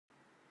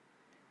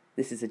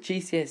This is a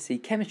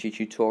GCSE chemistry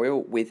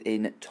tutorial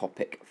within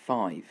topic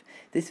 5.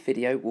 This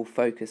video will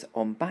focus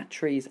on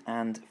batteries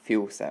and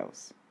fuel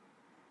cells.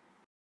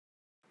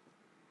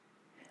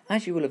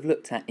 As you will have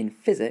looked at in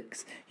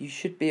physics, you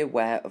should be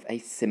aware of a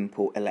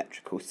simple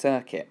electrical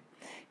circuit.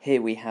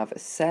 Here we have a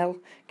cell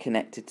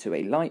connected to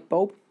a light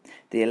bulb.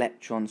 The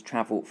electrons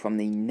travel from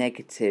the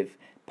negative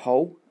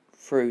pole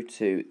through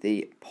to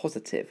the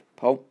positive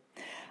pole.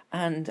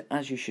 And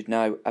as you should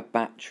know, a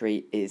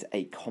battery is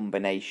a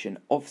combination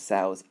of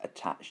cells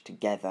attached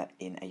together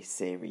in a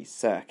series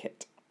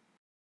circuit.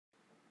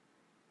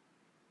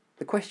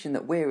 The question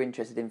that we're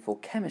interested in for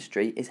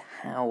chemistry is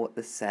how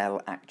the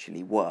cell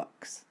actually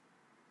works.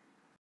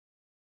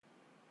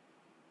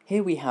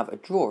 Here we have a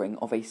drawing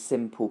of a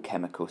simple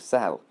chemical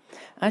cell.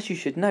 As you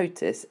should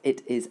notice,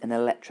 it is an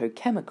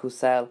electrochemical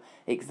cell,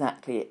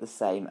 exactly the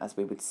same as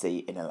we would see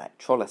in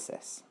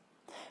electrolysis.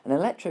 An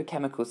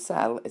electrochemical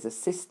cell is a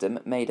system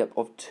made up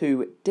of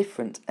two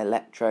different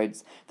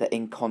electrodes that are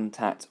in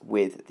contact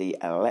with the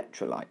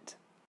electrolyte.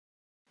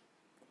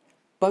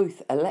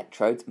 Both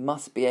electrodes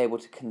must be able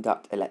to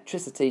conduct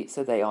electricity,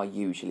 so they are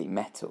usually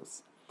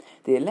metals.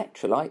 The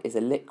electrolyte is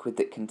a liquid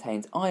that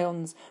contains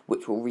ions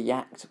which will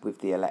react with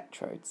the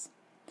electrodes.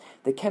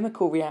 The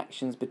chemical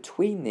reactions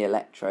between the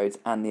electrodes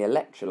and the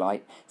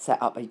electrolyte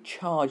set up a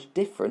charge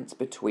difference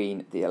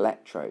between the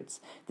electrodes.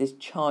 This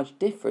charge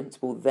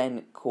difference will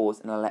then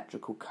cause an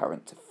electrical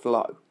current to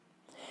flow.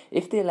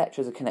 If the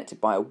electrodes are connected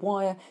by a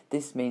wire,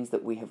 this means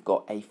that we have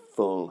got a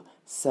full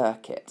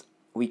circuit.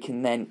 We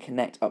can then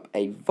connect up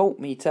a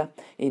voltmeter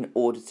in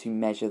order to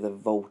measure the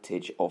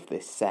voltage of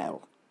this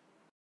cell.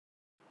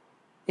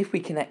 If we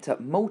connect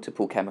up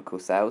multiple chemical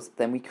cells,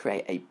 then we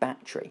create a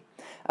battery.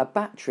 A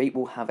battery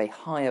will have a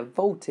higher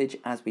voltage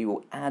as we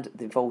will add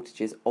the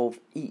voltages of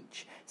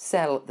each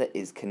cell that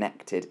is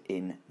connected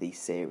in the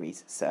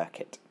series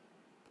circuit.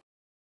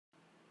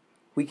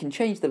 We can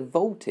change the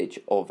voltage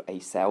of a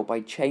cell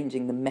by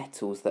changing the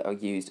metals that are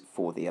used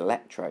for the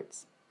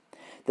electrodes.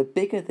 The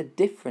bigger the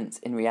difference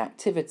in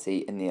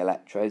reactivity in the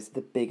electrodes,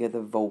 the bigger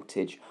the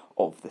voltage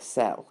of the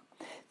cell.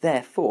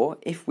 Therefore,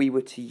 if we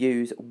were to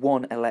use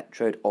one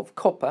electrode of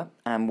copper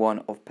and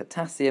one of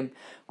potassium,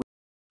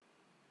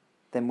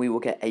 then we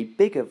will get a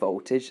bigger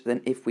voltage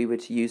than if we were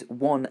to use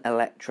one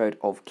electrode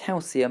of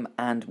calcium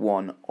and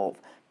one of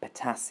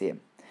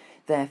potassium.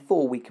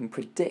 Therefore, we can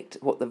predict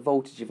what the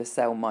voltage of a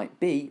cell might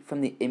be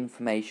from the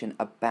information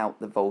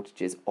about the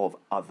voltages of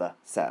other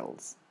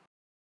cells.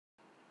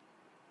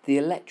 The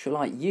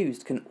electrolyte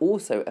used can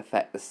also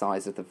affect the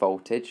size of the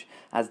voltage,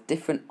 as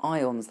different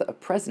ions that are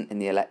present in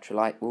the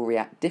electrolyte will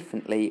react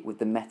differently with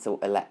the metal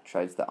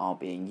electrodes that are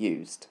being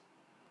used.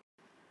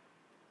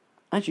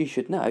 As you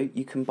should know,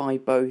 you can buy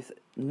both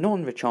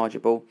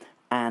non-rechargeable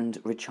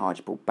and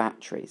rechargeable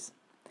batteries.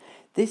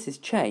 This is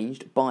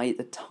changed by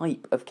the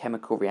type of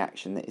chemical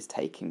reaction that is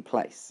taking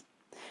place.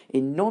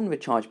 In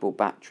non-rechargeable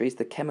batteries,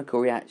 the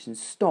chemical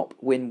reactions stop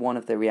when one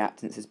of the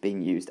reactants has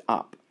been used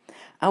up.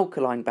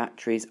 Alkaline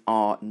batteries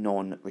are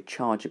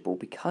non-rechargeable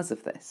because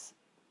of this.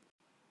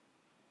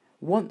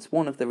 Once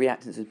one of the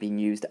reactants has been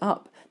used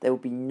up, there will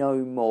be no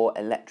more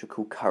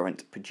electrical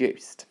current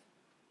produced.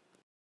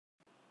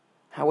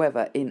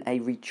 However, in a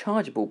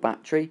rechargeable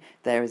battery,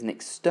 there is an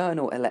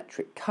external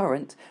electric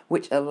current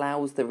which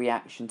allows the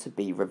reaction to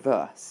be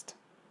reversed.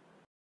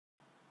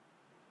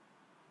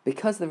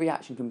 Because the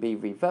reaction can be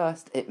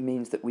reversed, it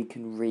means that we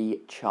can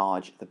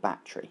recharge the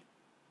battery.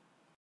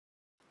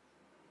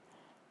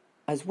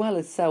 As well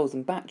as cells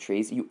and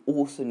batteries, you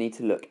also need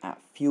to look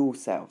at fuel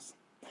cells.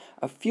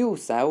 A fuel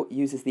cell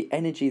uses the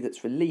energy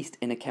that's released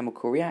in a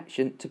chemical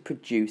reaction to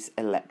produce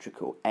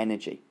electrical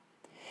energy.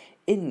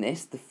 In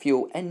this, the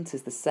fuel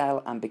enters the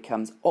cell and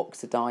becomes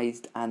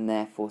oxidized and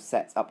therefore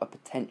sets up a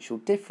potential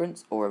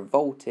difference or a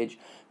voltage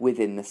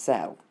within the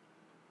cell.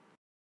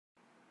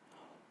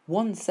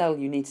 One cell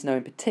you need to know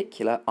in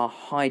particular are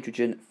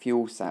hydrogen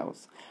fuel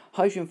cells.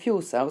 Hydrogen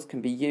fuel cells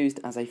can be used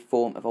as a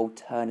form of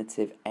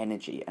alternative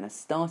energy and are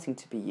starting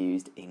to be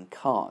used in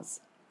cars.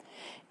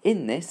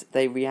 In this,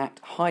 they react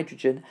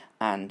hydrogen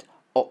and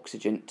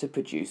oxygen to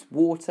produce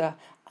water,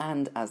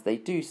 and as they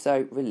do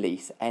so,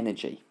 release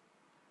energy.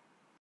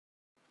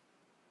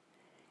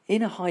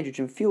 In a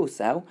hydrogen fuel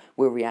cell,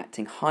 we're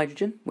reacting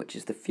hydrogen, which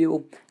is the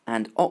fuel,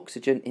 and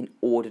oxygen in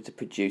order to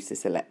produce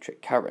this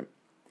electric current.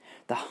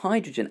 The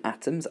hydrogen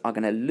atoms are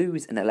going to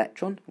lose an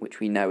electron, which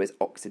we know as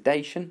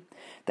oxidation.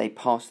 They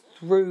pass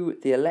through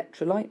the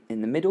electrolyte in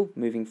the middle,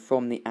 moving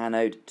from the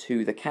anode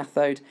to the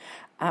cathode,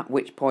 at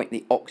which point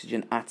the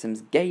oxygen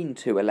atoms gain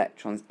 2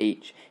 electrons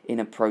each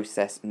in a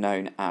process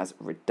known as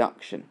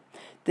reduction.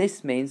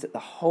 This means that the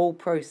whole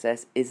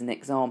process is an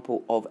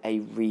example of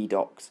a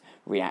redox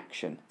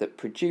reaction that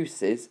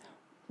produces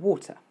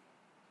water.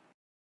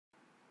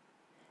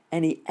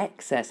 Any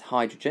excess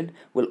hydrogen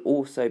will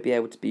also be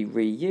able to be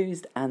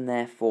reused and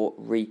therefore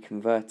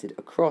reconverted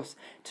across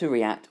to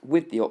react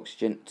with the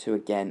oxygen to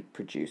again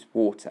produce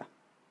water.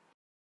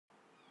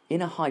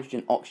 In a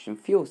hydrogen-oxygen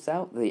fuel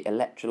cell, the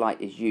electrolyte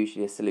is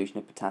usually a solution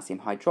of potassium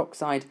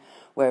hydroxide,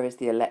 whereas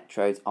the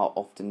electrodes are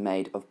often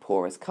made of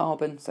porous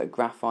carbon, so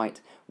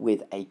graphite,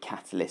 with a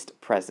catalyst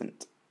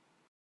present.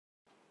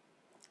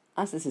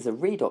 As this is a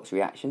redox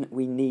reaction,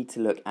 we need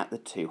to look at the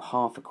two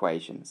half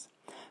equations.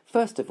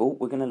 First of all,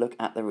 we're going to look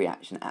at the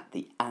reaction at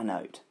the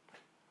anode.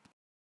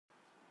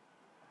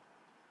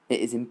 It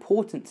is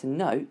important to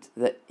note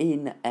that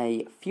in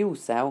a fuel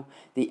cell,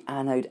 the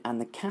anode and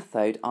the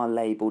cathode are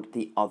labelled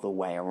the other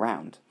way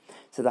around.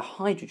 So the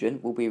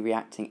hydrogen will be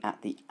reacting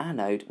at the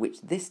anode, which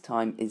this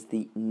time is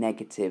the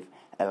negative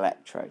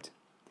electrode.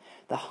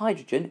 The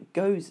hydrogen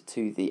goes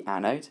to the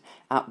anode,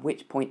 at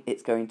which point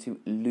it's going to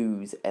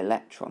lose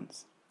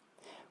electrons.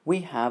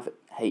 We have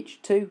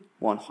H2,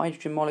 one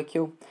hydrogen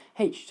molecule.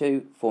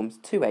 H2 forms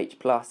 2H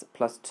plus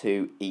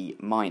 2E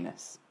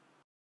minus.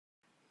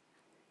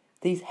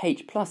 These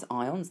H plus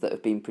ions that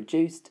have been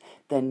produced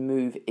then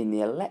move in the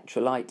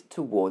electrolyte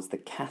towards the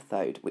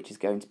cathode, which is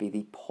going to be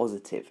the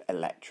positive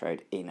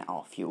electrode in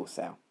our fuel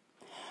cell.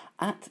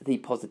 At the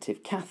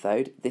positive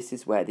cathode, this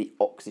is where the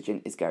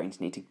oxygen is going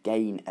to need to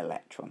gain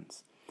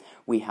electrons.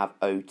 We have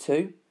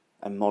O2,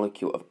 a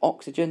molecule of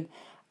oxygen.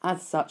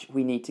 As such,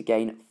 we need to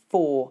gain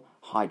 4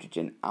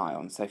 hydrogen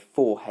ions, so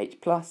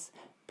 4H plus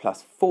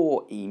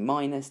 4E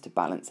minus to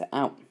balance it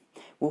out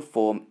will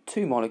form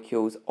 2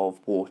 molecules of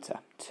water,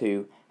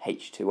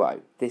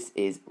 2H2O. This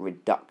is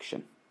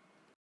reduction.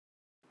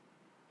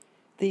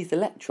 These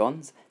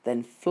electrons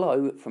then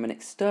flow from an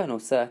external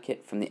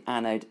circuit from the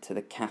anode to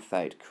the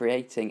cathode,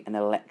 creating an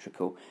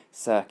electrical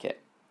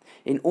circuit.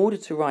 In order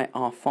to write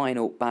our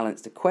final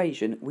balanced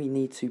equation, we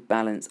need to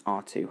balance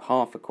our two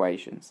half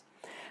equations.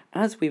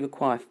 As we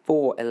require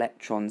 4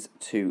 electrons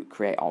to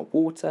create our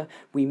water,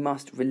 we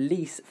must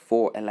release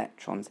 4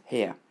 electrons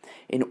here.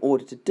 In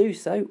order to do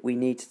so, we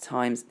need to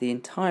times the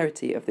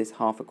entirety of this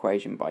half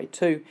equation by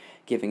 2,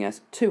 giving us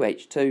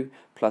 2H2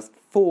 plus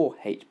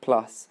 4H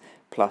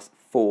plus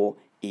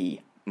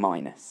 4E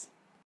minus.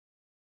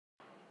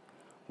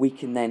 We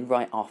can then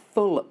write our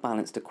full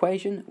balanced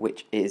equation,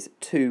 which is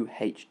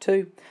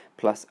 2H2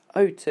 plus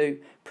O2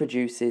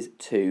 produces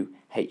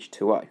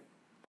 2H2O.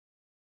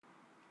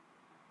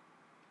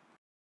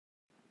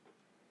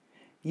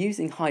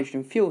 Using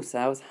hydrogen fuel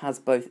cells has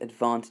both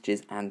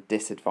advantages and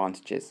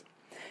disadvantages.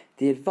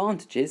 The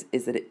advantages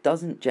is that it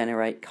doesn't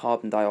generate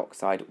carbon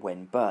dioxide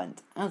when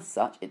burnt. As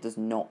such, it does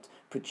not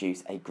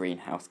produce a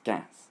greenhouse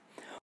gas.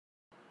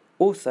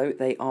 Also,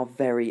 they are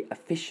very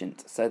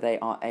efficient, so they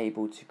are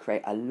able to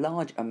create a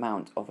large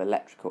amount of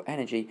electrical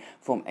energy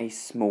from a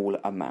small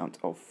amount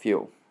of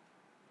fuel.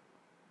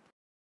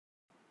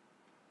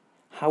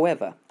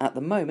 However, at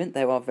the moment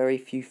there are very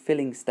few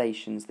filling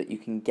stations that you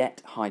can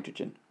get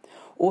hydrogen.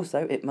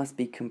 Also, it must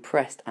be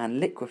compressed and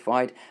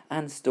liquefied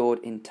and stored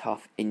in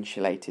tough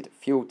insulated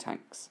fuel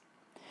tanks.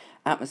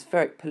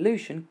 Atmospheric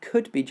pollution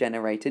could be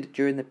generated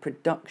during the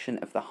production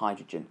of the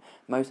hydrogen.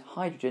 Most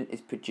hydrogen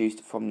is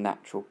produced from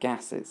natural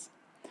gases.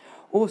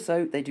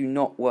 Also, they do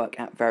not work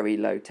at very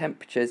low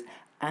temperatures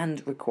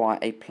and require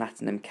a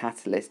platinum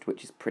catalyst,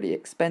 which is pretty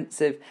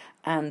expensive,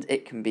 and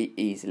it can be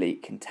easily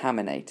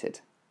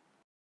contaminated.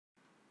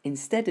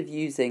 Instead of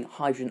using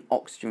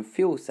hydrogen-oxygen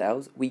fuel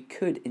cells, we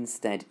could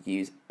instead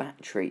use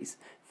batteries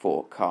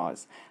for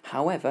cars.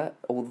 However,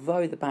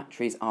 although the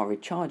batteries are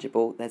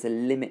rechargeable, there's a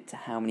limit to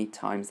how many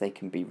times they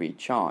can be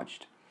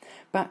recharged.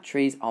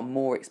 Batteries are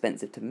more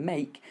expensive to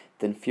make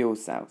than fuel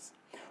cells.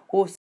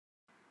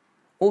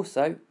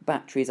 Also,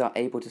 batteries are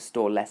able to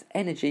store less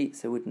energy,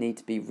 so would need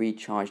to be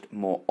recharged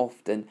more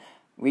often.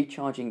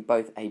 Recharging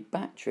both a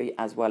battery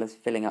as well as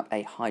filling up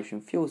a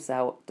hydrogen fuel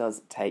cell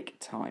does take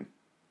time.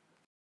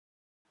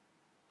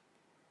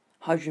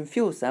 Hydrogen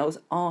fuel cells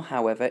are,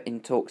 however, in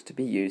talks to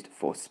be used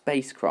for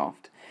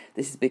spacecraft.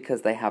 This is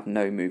because they have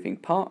no moving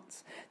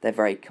parts, they're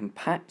very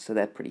compact, so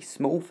they're pretty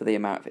small for the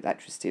amount of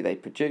electricity they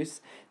produce,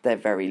 they're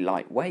very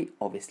lightweight,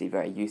 obviously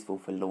very useful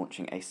for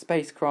launching a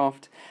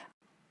spacecraft,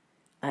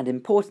 and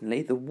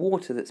importantly, the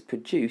water that's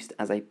produced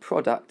as a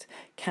product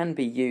can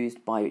be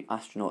used by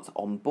astronauts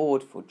on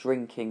board for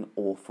drinking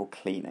or for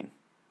cleaning.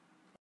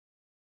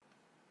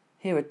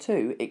 Here are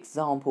 2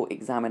 example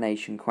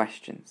examination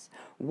questions.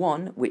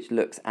 One which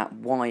looks at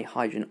why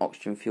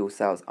hydrogen-oxygen fuel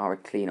cells are a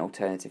clean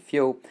alternative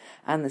fuel,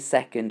 and the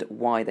second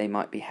why they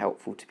might be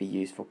helpful to be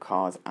used for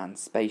cars and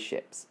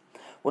spaceships.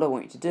 What I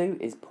want you to do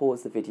is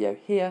pause the video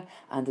here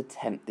and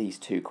attempt these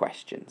 2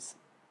 questions.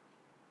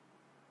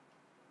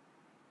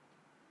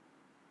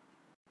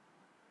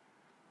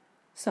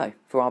 So,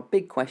 for our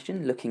big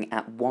question, looking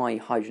at why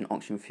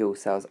hydrogen-oxygen fuel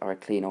cells are a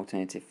clean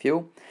alternative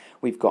fuel,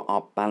 we've got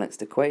our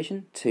balanced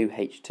equation,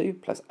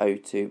 2H2 plus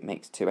O2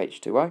 makes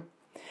 2H2O.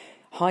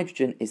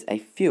 Hydrogen is a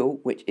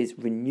fuel which is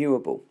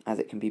renewable, as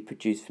it can be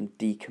produced from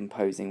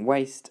decomposing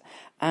waste,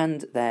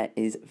 and there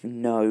is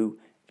no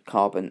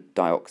carbon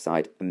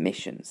dioxide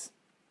emissions.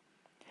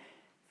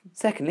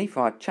 Secondly,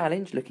 for our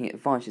challenge, looking at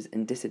advantages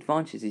and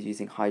disadvantages of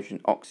using hydrogen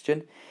and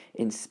oxygen.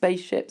 In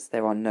spaceships,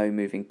 there are no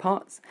moving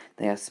parts,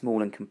 they are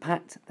small and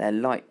compact, they're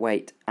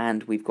lightweight,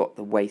 and we've got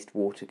the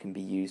wastewater can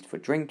be used for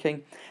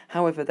drinking.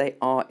 However, they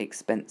are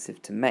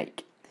expensive to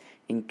make.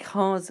 In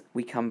cars,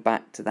 we come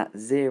back to that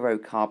zero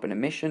carbon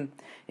emission.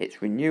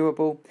 It's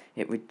renewable,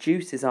 it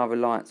reduces our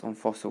reliance on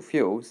fossil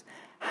fuels.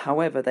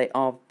 However, they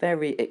are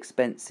very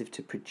expensive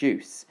to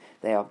produce.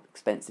 They are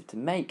expensive to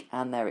make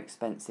and they're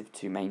expensive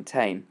to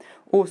maintain.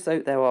 Also,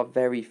 there are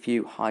very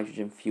few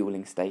hydrogen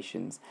fueling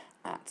stations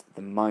at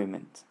the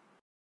moment.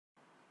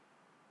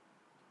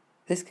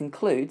 This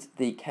concludes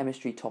the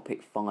Chemistry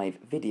Topic 5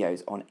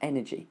 videos on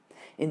energy.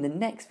 In the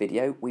next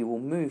video, we will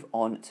move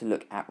on to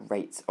look at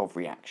rates of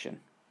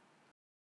reaction.